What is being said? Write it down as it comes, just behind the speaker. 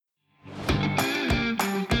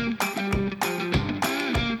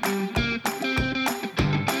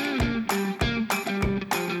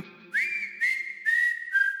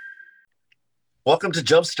Welcome to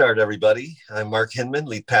Jumpstart, everybody. I'm Mark Hinman,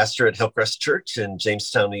 lead pastor at Hillcrest Church in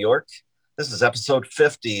Jamestown, New York. This is episode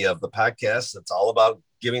 50 of the podcast. It's all about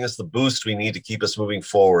giving us the boost we need to keep us moving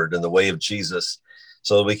forward in the way of Jesus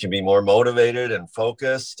so that we can be more motivated and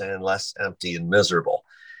focused and less empty and miserable.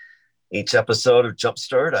 Each episode of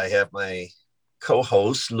Jumpstart, I have my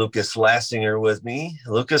co-host, Lucas Lassinger, with me.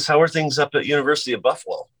 Lucas, how are things up at University of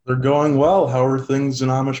Buffalo? They're going well. How are things in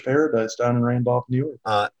Amish Paradise down in Randolph, New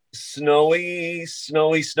York? Snowy.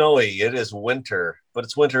 It is winter, but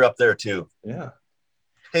it's winter up there too. Yeah.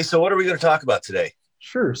 Hey, so what are we going to talk about today?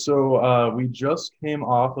 Sure. So we just came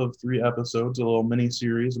off of 3 episodes, a little mini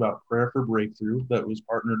series about Prayer for Breakthrough that was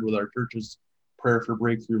partnered with our church's Prayer for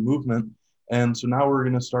Breakthrough movement. And so now we're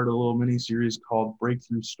going to start a little mini series called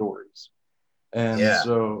Breakthrough Stories. And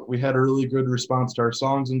so we had a really good response to our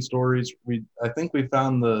songs and stories. I think we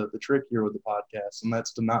found the trick here with the podcast, and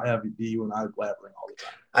that's to not have it be you and I blabbering all the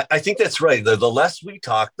time. I think that's right. The less we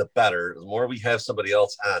talk, the better. The more we have somebody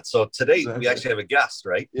else on. So today we actually have a guest,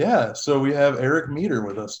 right? Yeah. So we have Eric Meter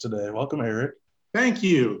with us today. Welcome, Eric. Thank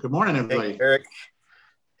you. Good morning, everybody. Hey, Eric.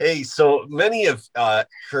 Hey, so many have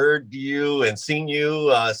heard you and seen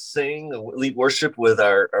you sing, lead worship with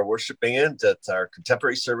our worship band at our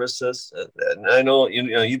contemporary services. And I know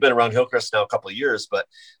you've been around Hillcrest now a couple of years, but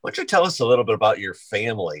why don't you tell us a little bit about your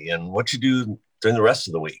family and what you do during the rest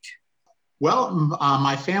of the week? Well,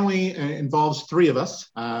 my family involves 3 of us.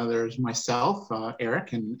 There's myself,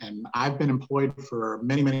 Eric, and I've been employed for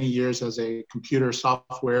many, many years as a computer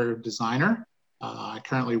software designer. I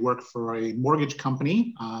currently work for a mortgage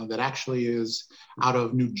company that actually is out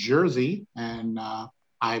of New Jersey, and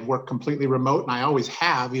I work completely remote, and I always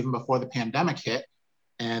have, even before the pandemic hit.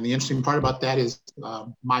 And the interesting part about that is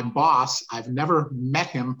my boss, I've never met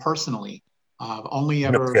him personally. I've only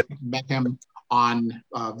ever met him on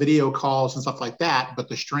video calls and stuff like that. But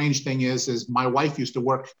the strange thing is my wife used to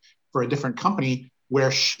work for a different company where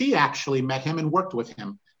she actually met him and worked with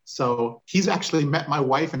him. So he's actually met my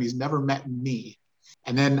wife and he's never met me.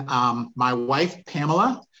 And then my wife,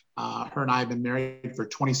 Pamela, her and I have been married for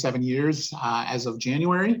 27 years as of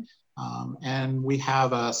January. And we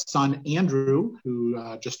have a son, Andrew,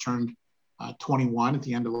 who just turned 21 at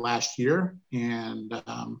the end of last year. And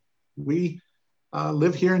we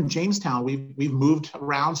live here in Jamestown. We've moved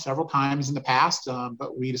around several times in the past,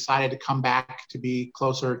 but we decided to come back to be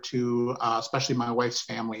closer to especially my wife's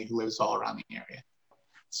family who lives all around the area.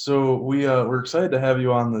 So we're excited to have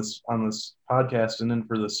you on this podcast and then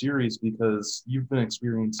for the series because you've been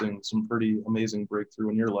experiencing some pretty amazing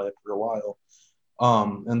breakthrough in your life for a while.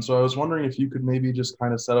 And so I was wondering if you could maybe just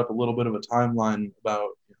kind of set up a little bit of a timeline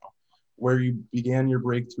about where you began your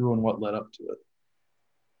breakthrough and what led up to it.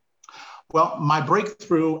 Well, my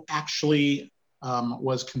breakthrough actually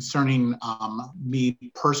was concerning me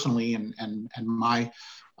personally and my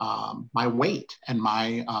my weight and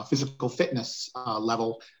my physical fitness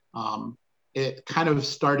level. It kind of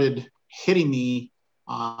started hitting me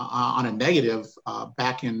on a negative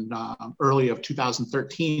back in early of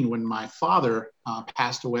 2013 when my father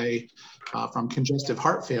passed away from congestive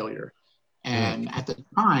heart failure. And at the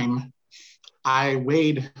time, I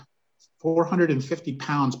weighed 450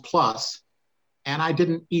 pounds plus, and I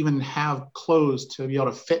didn't even have clothes to be able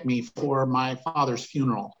to fit me for my father's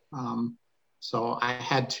funeral. So I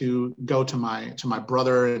had to go to my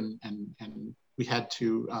brother and we had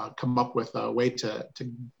to come up with a way to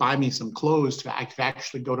buy me some clothes to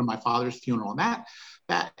actually go to my father's funeral. And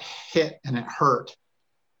that hit and it hurt.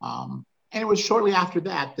 And it was shortly after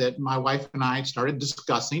that my wife and I started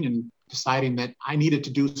discussing and deciding that I needed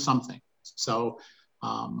to do something. So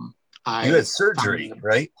you had surgery,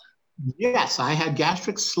 right? Yes, I had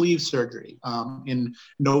gastric sleeve surgery in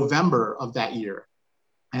November of that year.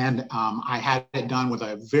 And I had it done with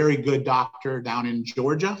a very good doctor down in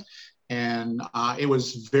Georgia. And it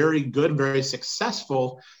was very good, very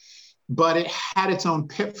successful, but it had its own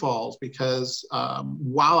pitfalls because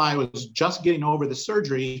while I was just getting over the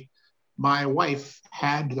surgery, my wife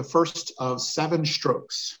had the first of 7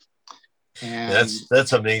 strokes. And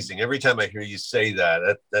that's amazing. Every time I hear you say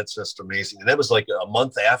that's just amazing. And that was like a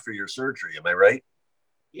month after your surgery. Am I right?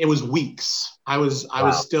 It was weeks. I was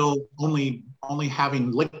still only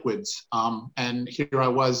having liquids, and here I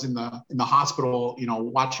was in the hospital,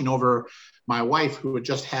 watching over my wife who had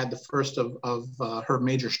just had the first of her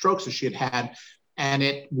major strokes that she had had, and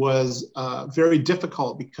it was very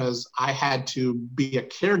difficult because I had to be a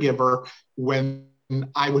caregiver when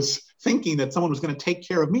I was thinking that someone was going to take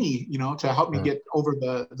care of me, to help me get over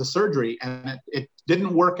the surgery, and it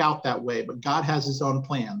didn't work out that way. But God has His own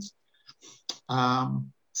plans.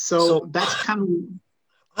 So that's kind of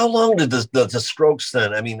How long did the strokes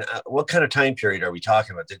then? I mean, what kind of time period are we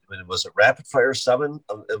talking about? Was it rapid fire seven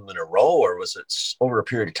of them in a row, or was it over a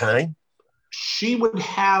period of time? She would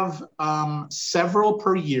have several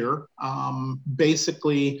per year.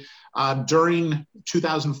 Basically, during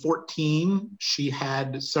 2014, she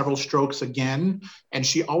had several strokes again, and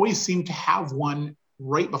she always seemed to have one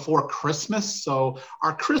right before Christmas. So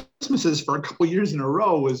our Christmases for a couple years in a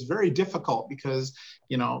row was very difficult because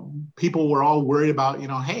people were all worried about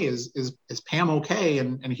hey, is Pam okay?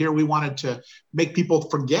 And here we wanted to make people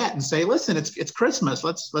forget and say, listen, it's Christmas.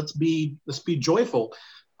 Let's be joyful.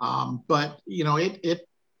 But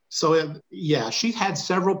yeah, she had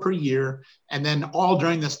several per year. And then all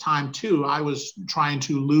during this time too, I was trying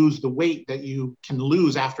to lose the weight that you can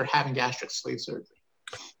lose after having gastric sleeve surgery.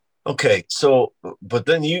 Okay. So, but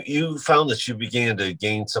then you found that you began to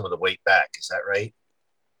gain some of the weight back. Is that right?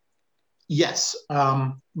 Yes.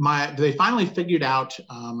 They finally figured out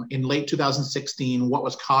in late 2016 what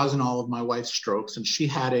was causing all of my wife's strokes. And she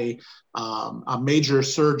had a major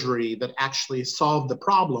surgery that actually solved the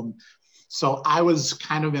problem. So I was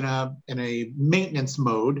kind of in a maintenance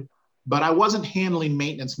mode, but I wasn't handling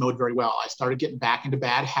maintenance mode very well. I started getting back into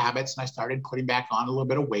bad habits, and I started putting back on a little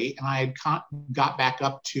bit of weight, and I had got back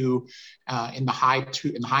up to in the high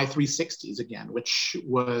 360s again, which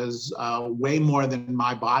was way more than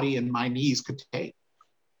my body and my knees could take.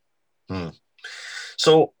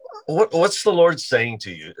 So what's the Lord saying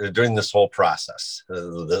to you during this whole process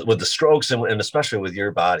with the strokes and especially with your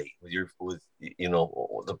body, with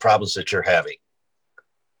the problems that you're having?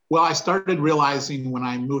 Well, I started realizing when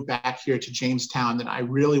I moved back here to Jamestown that I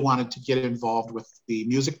really wanted to get involved with the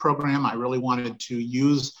music program. I really wanted to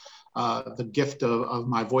use the gift of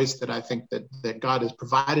my voice that I think that God has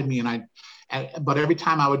provided me. But every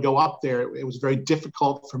time I would go up there, it was very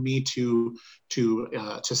difficult for me to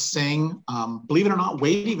sing. Believe it or not,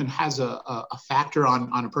 weight even has a factor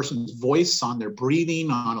on a person's voice, on their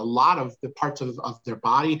breathing, on a lot of the parts of their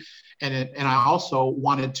body. And I also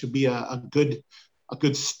wanted to be a good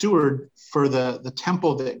steward for the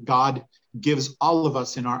temple that God gives all of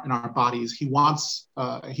us in our bodies. He wants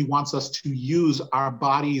us to use our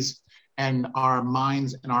bodies and our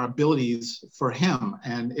minds and our abilities for Him,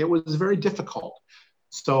 and it was very difficult.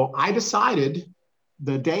 So I decided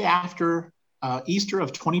the day after Easter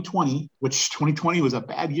of 2020, which 2020 was a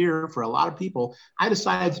bad year for a lot of people, I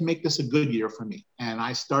decided to make this a good year for me, and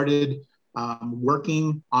I started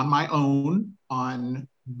working on my own on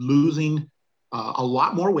losing a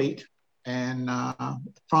lot more weight. And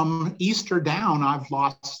from Easter down, I've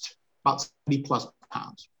lost about 70 plus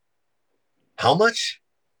pounds. How much?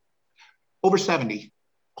 Over 70.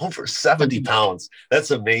 Over 70 pounds. That's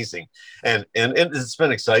amazing. And it's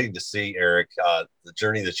been exciting to see, Eric, the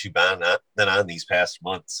journey that you've been on these past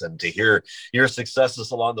months, and to hear your successes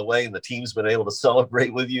along the way, and the team's been able to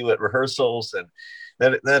celebrate with you at rehearsals. And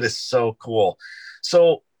that is so cool.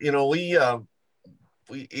 So, we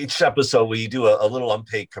each episode we do a little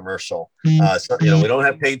unpaid commercial. So, we don't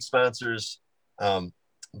have paid sponsors,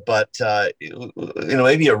 but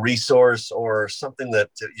maybe a resource or something that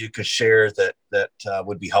you could share that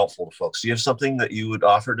would be helpful to folks. Do you have something that you would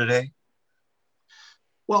offer today?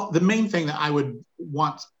 Well, the main thing that I would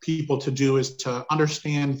want people to do is to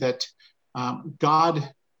understand that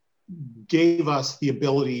God gave us the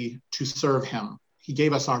ability to serve Him. He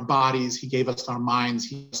gave us our bodies. He gave us our minds.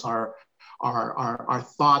 He gave us our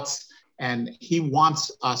thoughts, and He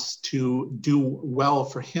wants us to do well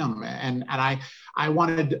for Him. And I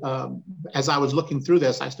wanted, as I was looking through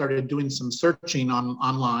this, I started doing some searching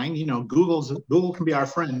online. Google can be our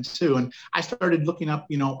friend too. And I started looking up,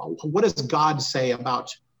 what does God say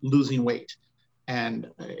about losing weight? And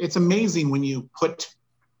it's amazing when you put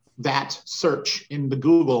that search in the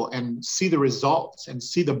Google and see the results and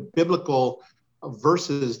see the biblical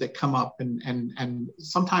verses that come up, and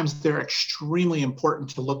sometimes they're extremely important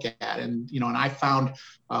to look at. And I found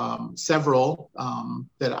several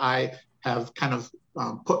that I have kind of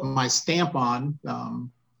put my stamp on,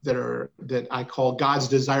 that I call God's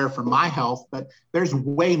desire for my health. But there's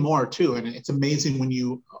way more too, and it's amazing when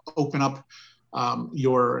you open up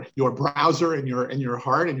your browser and your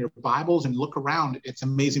heart and your Bibles and look around. It's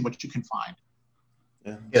amazing what you can find.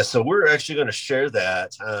 Yeah, so we're actually going to share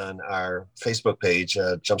that on our Facebook page,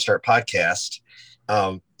 Jumpstart Podcast,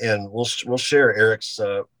 and we'll share Eric's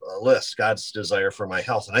list, God's Desire for My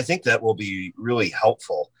Health, and I think that will be really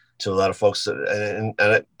helpful to a lot of folks. And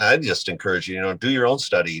I just encourage you, do your own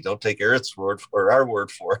study. Don't take Eric's word or our word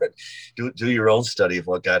for it. Do your own study of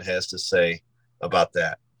what God has to say about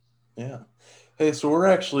that. Yeah. Hey, so we're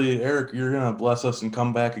actually, Eric, you're going to bless us and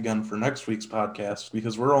come back again for next week's podcast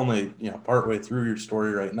because we're only, partway through your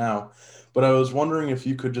story right now. But I was wondering if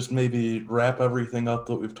you could just maybe wrap everything up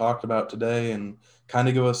that we've talked about today and kind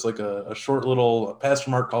of give us like a short little, Pastor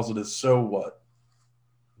Mark calls it a so what.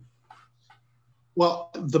 Well,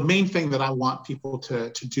 the main thing that I want people to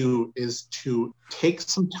do is to take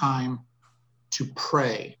some time to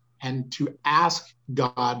pray and to ask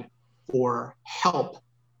God for help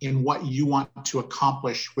in what you want to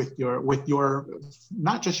accomplish with your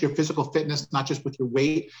not just your physical fitness, not just with your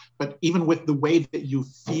weight, but even with the way that you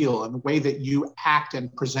feel and the way that you act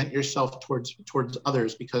and present yourself towards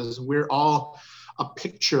others, because we're all a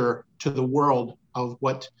picture to the world of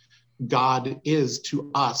what God is to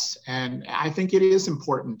us. And I think it is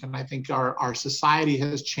important. And I think our society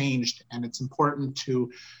has changed, and it's important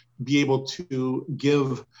to be able to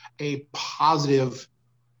give a positive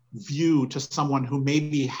view to someone who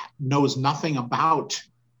maybe knows nothing about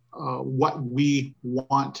what we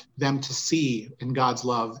want them to see in God's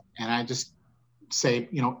love. And I just say,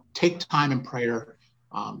 take time in prayer,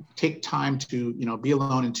 take time to, be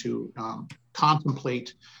alone and to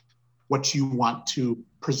contemplate what you want to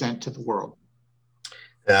present to the world.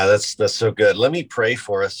 Yeah, that's so good. Let me pray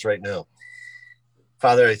for us right now.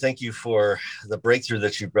 Father, I thank you for the breakthrough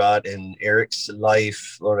that you brought in Eric's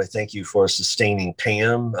life. Lord, I thank you for sustaining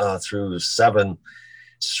Pam through 7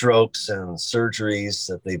 strokes and surgeries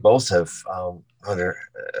that they both have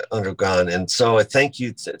undergone. And so I thank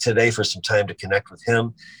you today for some time to connect with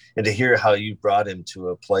him and to hear how you brought him to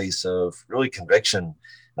a place of really conviction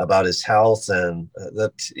about his health, and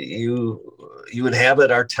that you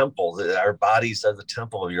inhabit our temple, that our bodies are the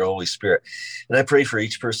temple of your Holy Spirit. And I pray for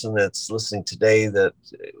each person that's listening today that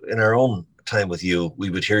in our own time with you, we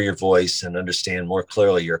would hear your voice and understand more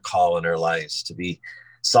clearly your call in our lives to be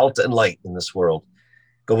salt and light in this world.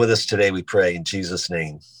 Go with us today, we pray, in Jesus'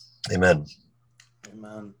 name. Amen.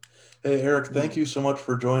 Amen. Hey, Eric, thank you so much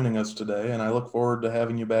for joining us today, and I look forward to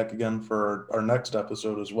having you back again for our next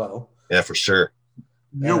episode as well. Yeah, for sure.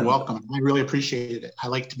 You're welcome. I really appreciate it. I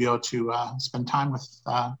like to be able to spend time with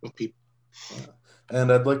people.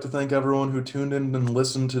 And I'd like to thank everyone who tuned in and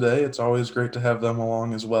listened today. It's always great to have them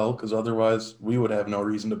along as well, because otherwise we would have no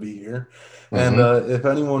reason to be here. Mm-hmm. And if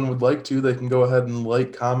anyone would like to, they can go ahead and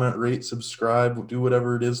like, comment, rate, subscribe, do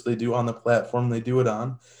whatever it is they do on the platform they do it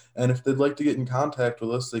on. And if they'd like to get in contact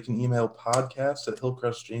with us, they can email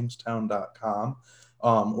podcast@hillcrestjamestown.com.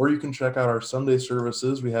 Or you can check out our Sunday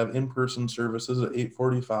services. We have in-person services at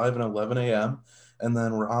 8:45 and 11 a.m. And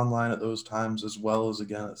then we're online at those times as well as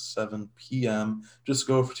again at 7 p.m. Just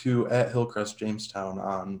go to @Hillcrest Jamestown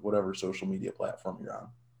on whatever social media platform you're on.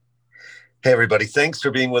 Hey, everybody. Thanks for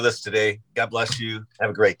being with us today. God bless you. Have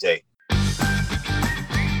a great day.